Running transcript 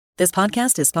This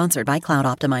podcast is sponsored by Cloud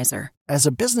Optimizer. As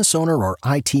a business owner or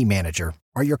IT manager,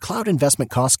 are your cloud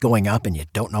investment costs going up and you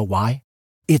don't know why?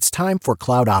 It's time for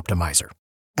Cloud Optimizer.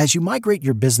 As you migrate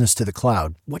your business to the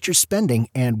cloud, what you're spending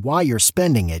and why you're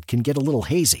spending it can get a little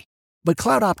hazy. But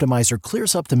Cloud Optimizer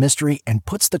clears up the mystery and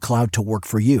puts the cloud to work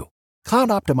for you. Cloud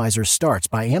Optimizer starts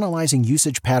by analyzing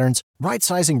usage patterns,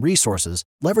 right-sizing resources,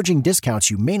 leveraging discounts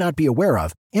you may not be aware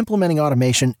of, implementing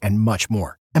automation, and much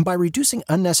more. And by reducing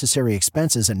unnecessary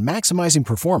expenses and maximizing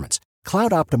performance,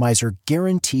 Cloud Optimizer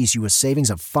guarantees you a savings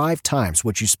of 5 times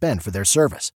what you spend for their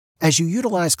service. As you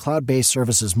utilize cloud-based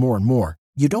services more and more,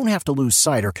 you don't have to lose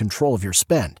sight or control of your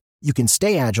spend. You can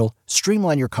stay agile,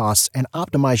 streamline your costs, and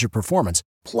optimize your performance,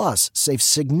 plus save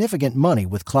significant money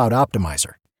with Cloud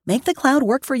Optimizer. Make the cloud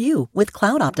work for you with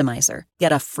Cloud Optimizer.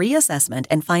 Get a free assessment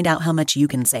and find out how much you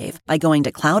can save by going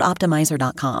to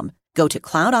cloudoptimizer.com. Go to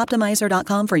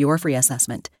cloudoptimizer.com for your free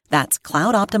assessment. That's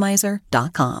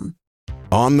cloudoptimizer.com.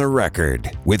 On the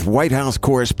Record with White House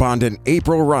correspondent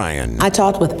April Ryan. I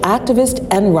talked with activist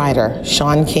and writer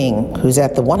Shaun King, who's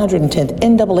at the 110th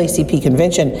NAACP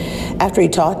Convention after he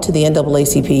talked to the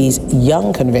NAACP's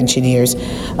young conventioneers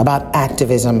about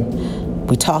activism.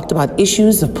 We talked about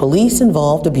issues of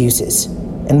police-involved abuses.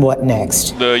 And what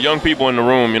next? The young people in the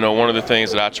room, one of the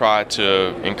things that I try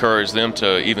to encourage them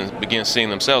to even begin seeing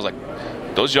themselves, like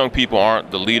those young people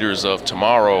aren't the leaders of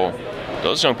tomorrow.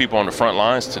 Those young people are on the front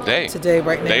lines today.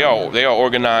 Right now. They are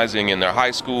organizing in their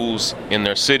high schools, in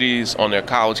their cities, on their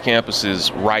college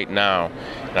campuses right now.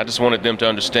 And I just wanted them to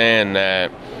understand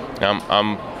that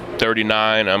I'm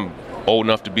 39. I'm old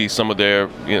enough to be some of their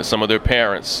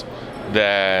parents.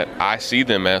 That I see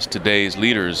them as today's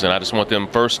leaders, and I just want them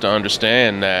first to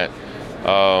understand that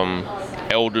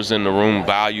elders in the room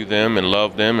value them and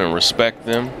love them and respect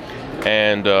them,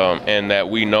 and that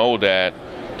we know that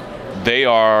they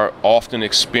are often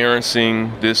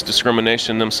experiencing this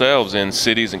discrimination themselves in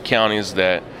cities and counties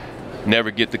that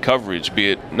never get the coverage,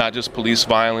 be it not just police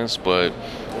violence, but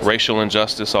racial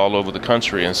injustice all over the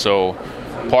country. And so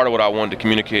part of what I wanted to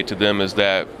communicate to them is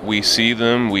that we see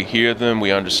them, we hear them,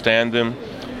 we understand them.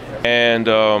 And,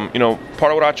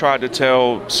 part of what I tried to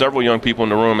tell several young people in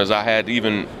the room, as I had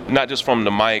even, not just from the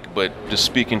mic, but just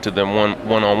speaking to them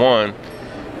one-on-one,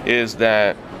 is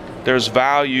that there's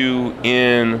value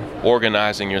in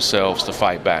organizing yourselves to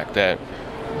fight back. That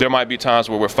there might be times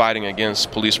where we're fighting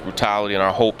against police brutality and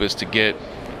our hope is to get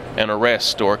an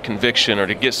arrest or a conviction or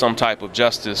to get some type of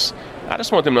justice. I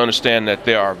just want them to understand that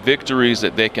there are victories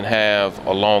that they can have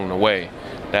along the way,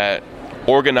 that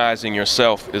organizing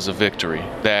yourself is a victory,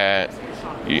 that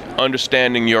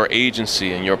understanding your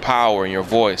agency and your power and your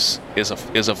voice is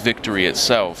a victory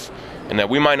itself, and that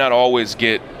we might not always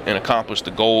get and accomplish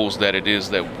the goals that it is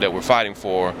that we're fighting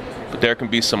for, but there can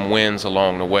be some wins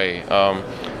along the way.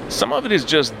 Some of it is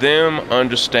just them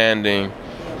understanding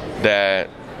that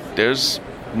there's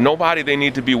nobody they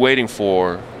need to be waiting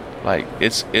for. Like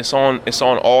it's on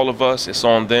all of us, it's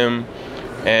on them.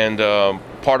 And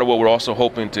part of what we're also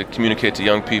hoping to communicate to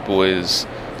young people is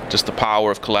just the power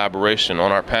of collaboration.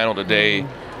 On our panel today,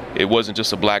 it wasn't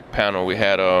just a black panel. We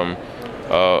had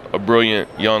a brilliant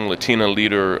young Latina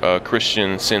leader,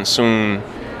 Christian Sensoon.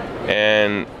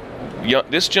 And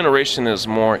this generation is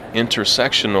more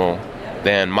intersectional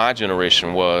than my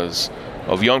generation was,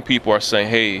 of young people are saying,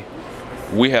 hey,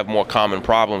 we have more common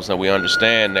problems than we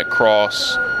understand that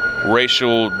cross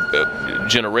racial,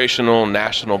 generational,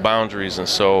 national boundaries. And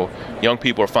so young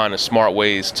people are finding smart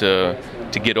ways to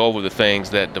get over the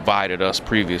things that divided us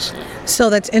previously.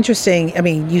 So that's interesting. I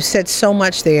mean, you said so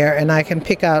much there, and I can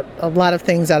pick out a lot of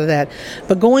things out of that.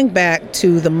 But going back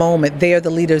to the moment, they are the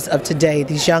leaders of today,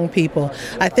 these young people.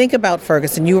 I think about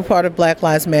Ferguson. You were part of Black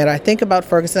Lives Matter. I think about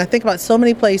Ferguson. I think about so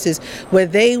many places where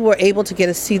they were able to get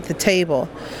a seat at the table.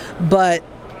 But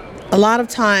a lot of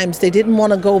times they didn't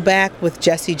want to go back with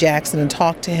Jesse Jackson and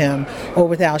talk to him, or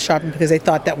with Al Sharpton, because they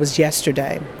thought that was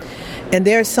yesterday. And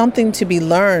there's something to be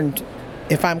learned,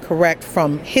 if I'm correct,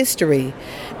 from history.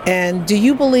 And do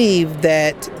you believe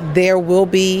that there will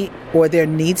be, or there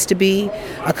needs to be,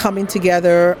 a coming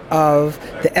together of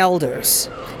the elders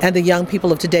and the young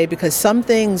people of today? Because some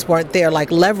things weren't there, like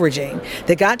leveraging.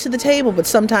 They got to the table, but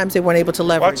sometimes they weren't able to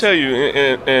leverage. Well, I'll tell you,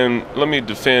 and let me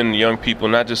defend young people,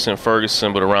 not just in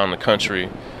Ferguson, but around the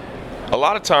country. A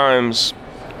lot of times,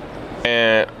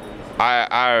 and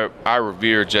I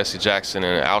revere Jesse Jackson,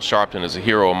 and Al Sharpton is a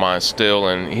hero of mine still,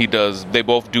 and they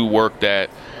both do work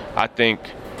that I think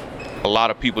a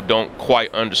lot of people don't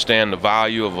quite understand the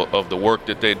value of the work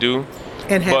that they do.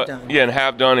 And have done. Yeah, and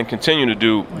have done and continue to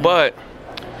do. But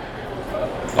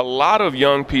a lot of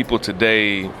young people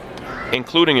today,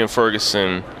 including in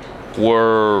Ferguson,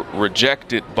 were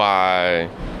rejected by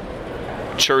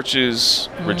churches,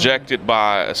 rejected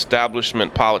by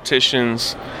establishment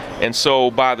politicians. And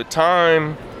so by the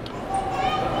time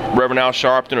Reverend Al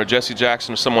Sharpton or Jesse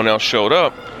Jackson or someone else showed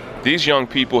up, these young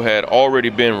people had already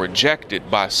been rejected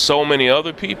by so many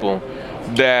other people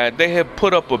that they had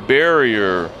put up a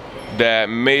barrier that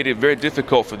made it very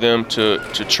difficult for them to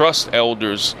trust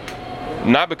elders,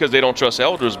 not because they don't trust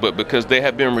elders, but because they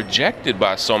have been rejected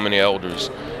by so many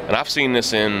elders. And I've seen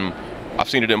it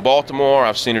in Baltimore,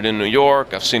 I've seen it in New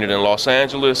York, I've seen it in Los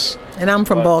Angeles. And I'm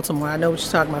from Baltimore. I know what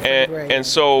you're talking about. And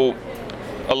so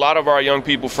a lot of our young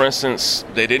people, for instance,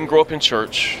 they didn't grow up in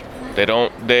church.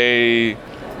 They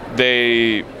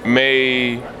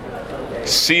may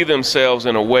see themselves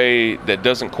in a way that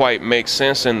doesn't quite make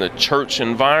sense in the church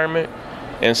environment.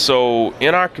 And so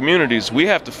in our communities, we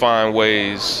have to find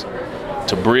ways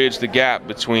to bridge the gap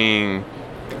between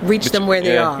reach them where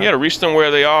they are. Yeah, to reach them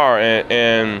where they are.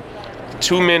 And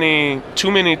too many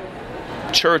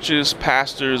churches,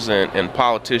 pastors, and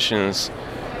politicians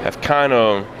have kind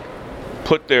of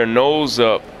put their nose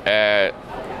up at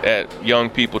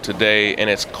young people today, and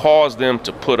it's caused them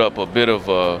to put up a bit of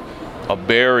a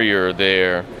barrier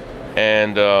there,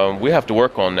 and we have to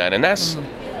work on that. And that's,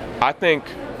 I think,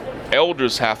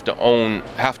 elders have to own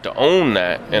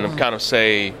that and kind of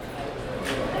say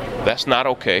that's not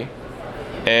okay.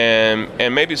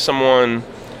 And maybe someone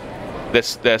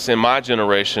that's in my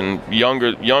generation,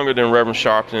 younger than Reverend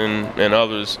Sharpton and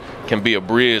others, can be a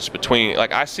bridge between.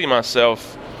 Like, I see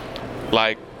myself,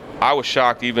 like, I was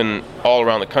shocked even all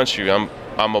around the country. I'm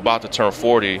about to turn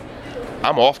 40.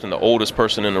 I'm often the oldest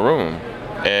person in the room,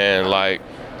 and like,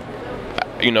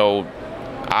 you know,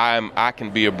 I can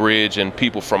be a bridge, and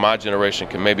people from my generation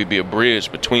can maybe be a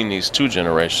bridge between these two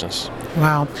generations.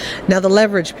 Wow. Now the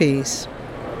leverage piece.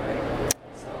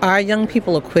 Are young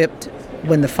people equipped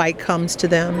when the fight comes to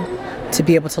them to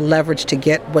be able to leverage to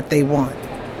get what they want?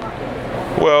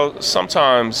 Well,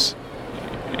 sometimes,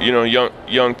 you know,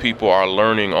 young people are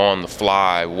learning on the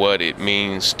fly what it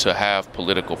means to have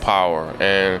political power,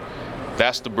 and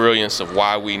that's the brilliance of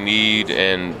why we need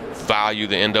and value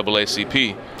the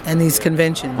NAACP. And these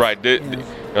conventions. Right.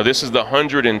 Now, this is the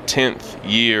 110th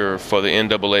year for the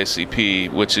NAACP,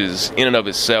 which is in and of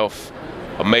itself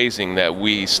amazing that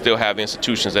we still have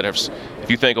institutions that have, if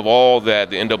you think of all that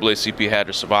the NAACP had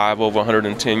to survive over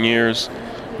 110 years,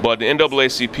 but the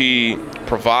NAACP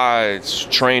provides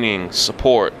training,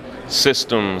 support,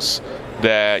 systems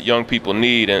that young people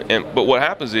need. But what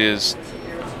happens is,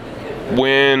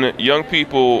 when young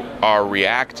people are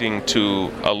reacting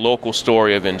to a local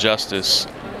story of injustice,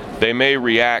 they may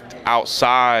react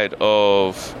outside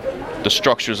of the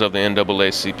structures of the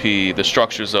NAACP, the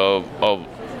structures of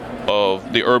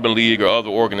the Urban League or other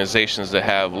organizations that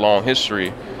have long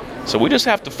history. So we just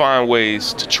have to find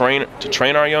ways to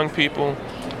train our young people,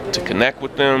 to connect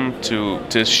with them,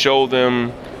 to show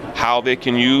them how they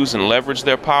can use and leverage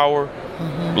their power.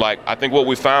 Like, I think what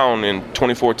we found in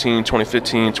 2014,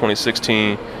 2015,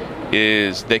 2016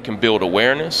 is they can build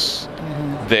awareness.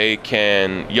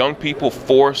 Young people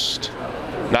forced,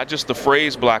 not just the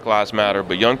phrase Black Lives Matter,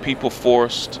 but young people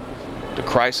forced the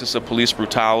crisis of police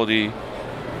brutality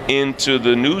into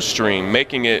the news stream,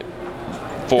 making it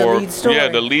for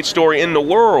the lead story in the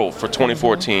world for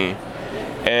 2014.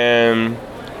 And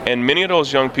many of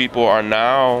those young people are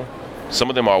now, some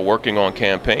of them are working on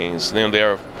campaigns.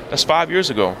 That's 5 years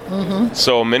ago.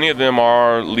 So many of them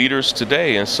are leaders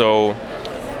today. And so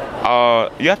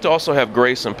you have to also have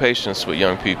grace and patience with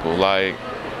young people. Like,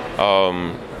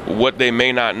 what they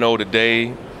may not know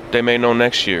today, they may know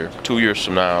next year, 2 years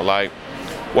from now. Like,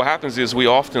 what happens is we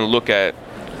often look at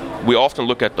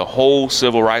the whole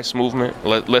civil rights movement,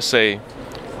 let's say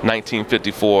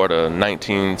 1954 to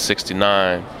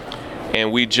 1969,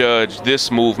 and we judge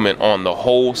this movement on the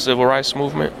whole civil rights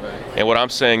movement. And what I'm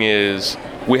saying is,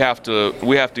 we have to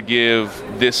give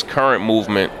this current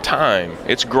movement time.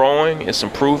 It's growing, it's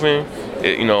improving,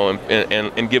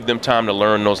 and give them time to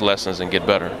learn those lessons and get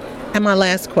better. And my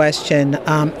last question,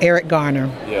 Eric Garner.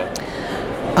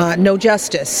 Yeah. No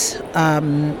justice.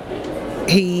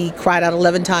 He cried out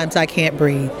 11 times, "I can't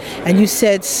breathe." And you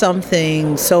said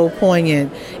something so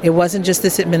poignant. It wasn't just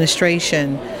this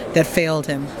administration that failed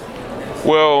him.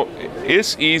 Well,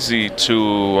 it's easy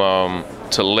to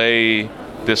lay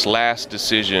this last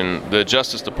decision. The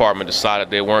Justice Department decided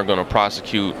they weren't going to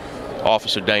prosecute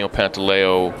Officer Daniel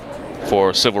Pantaleo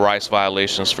for civil rights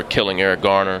violations for killing Eric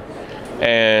Garner.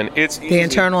 And it's easy. The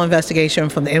internal investigation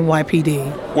from the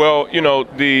NYPD. Well,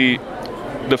 the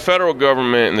the federal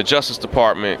government and the Justice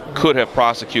Department could have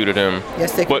prosecuted him.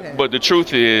 Yes, they could have. But the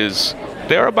truth is,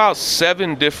 there are about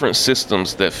 7 different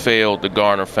systems that failed the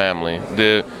Garner family.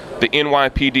 The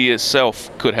NYPD itself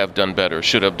could have done better,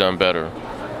 should have done better.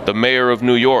 The mayor of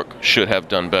New York should have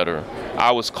done better.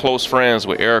 I was close friends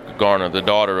with Erica Garner, the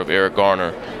daughter of Eric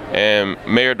Garner, and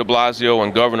Mayor de Blasio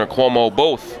and Governor Cuomo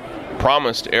both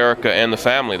promised Erica and the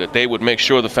family that they would make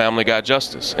sure the family got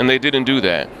justice, and they didn't do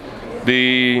that.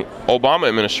 The Obama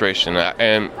administration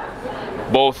and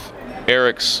both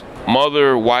Eric's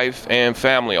mother, wife, and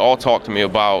family all talked to me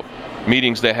about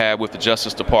meetings they had with the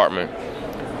Justice Department.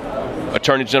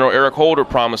 Attorney General Eric Holder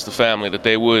promised the family that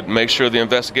they would make sure the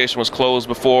investigation was closed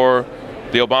before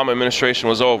the Obama administration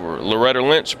was over. Loretta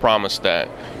Lynch promised that.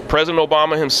 President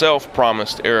Obama himself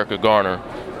promised Erica Garner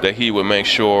that he would make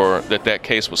sure that that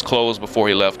case was closed before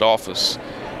he left office.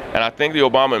 And I think the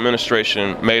Obama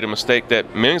administration made a mistake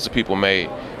that millions of people made.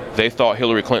 They thought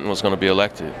Hillary Clinton was going to be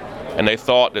elected. And they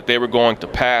thought that they were going to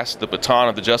pass the baton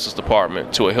of the Justice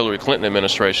Department to a Hillary Clinton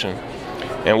administration.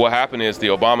 And what happened is the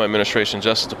Obama administration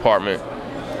Justice Department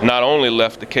not only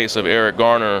left the case of Eric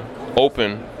Garner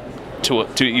open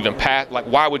to even pass, like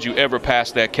why would you ever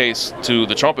pass that case to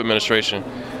the Trump administration?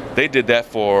 They did that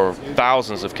for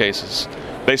thousands of cases.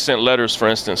 They sent letters, for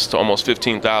instance, to almost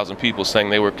 15,000 people saying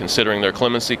they were considering their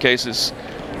clemency cases.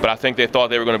 But I think they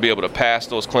thought they were going to be able to pass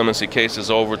those clemency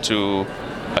cases over to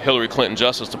a Hillary Clinton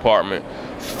Justice Department.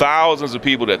 Thousands of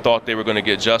people that thought they were going to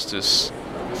get justice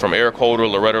from Eric Holder,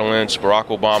 Loretta Lynch, Barack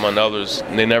Obama, and others,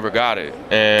 and they never got it.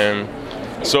 And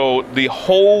so the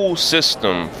whole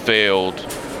system failed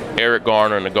Eric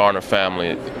Garner and the Garner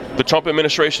family, the Trump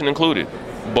administration included.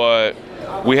 But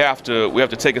we have to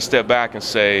take a step back and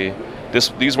say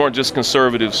these weren't just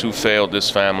conservatives who failed this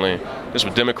family. This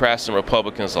were Democrats and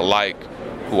Republicans alike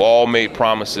who all made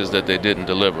promises that they didn't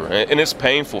deliver. And it's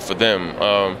painful for them.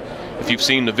 If you've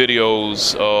seen the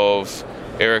videos of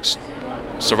Eric's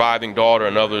surviving daughter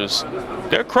and others,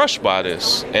 they're crushed by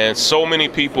this. And so many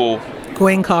people...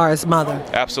 Gwen Carr's mother.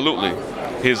 Absolutely.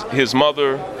 His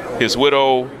mother, his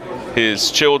widow,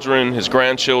 his children, his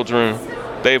grandchildren,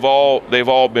 they've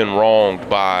all been wronged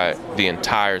by the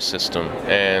entire system.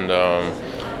 And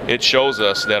it shows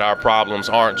us that our problems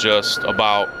aren't just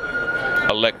about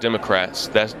elect Democrats.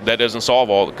 That doesn't solve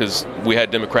all, because we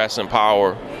had Democrats in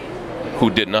power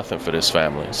who did nothing for this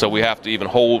family. So we have to even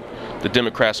hold the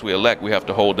Democrats we elect, we have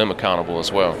to hold them accountable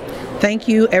as well. Thank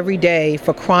you every day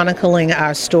for chronicling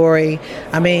our story.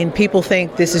 I mean, people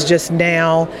think this is just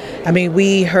now. I mean,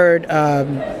 we heard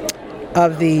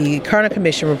of the Kerner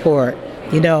Commission report,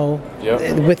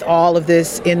 yep, with all of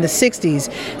this in the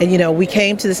 60s. And, we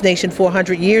came to this nation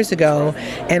 400 years ago,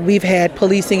 and we've had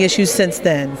policing issues since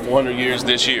then. 400 years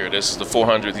this year. This is the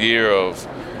 400th year of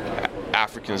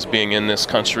Africans being in this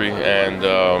country. And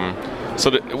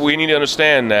so we need to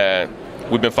understand that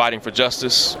we've been fighting for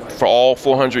justice for all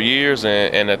 400 years,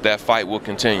 and that fight will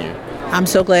continue. I'm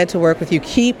so glad to work with you.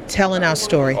 Keep telling our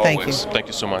story. Always. Thank you. Thank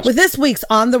you so much. With this week's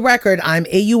On the Record, I'm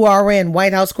AURN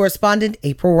White House correspondent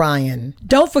April Ryan.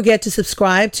 Don't forget to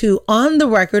subscribe to On the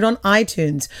Record on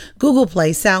iTunes, Google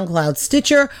Play, SoundCloud,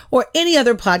 Stitcher, or any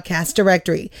other podcast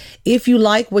directory. If you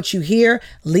like what you hear,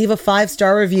 leave a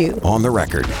 5-star review. On the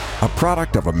Record, a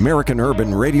product of American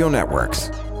Urban Radio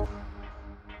Networks.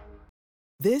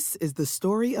 This is the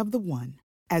story of the one.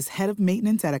 As head of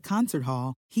maintenance at a concert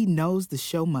hall, he knows the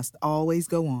show must always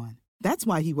go on. That's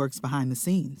why he works behind the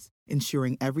scenes,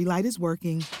 ensuring every light is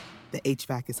working, the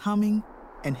HVAC is humming,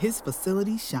 and his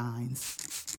facility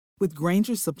shines. With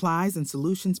Grainger's supplies and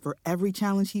solutions for every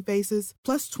challenge he faces,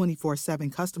 plus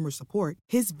 24/7 customer support,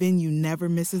 his venue never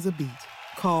misses a beat.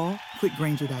 Call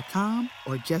quickgrainger.com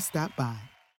or just stop by.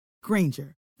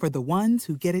 Grainger, for the ones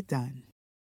who get it done.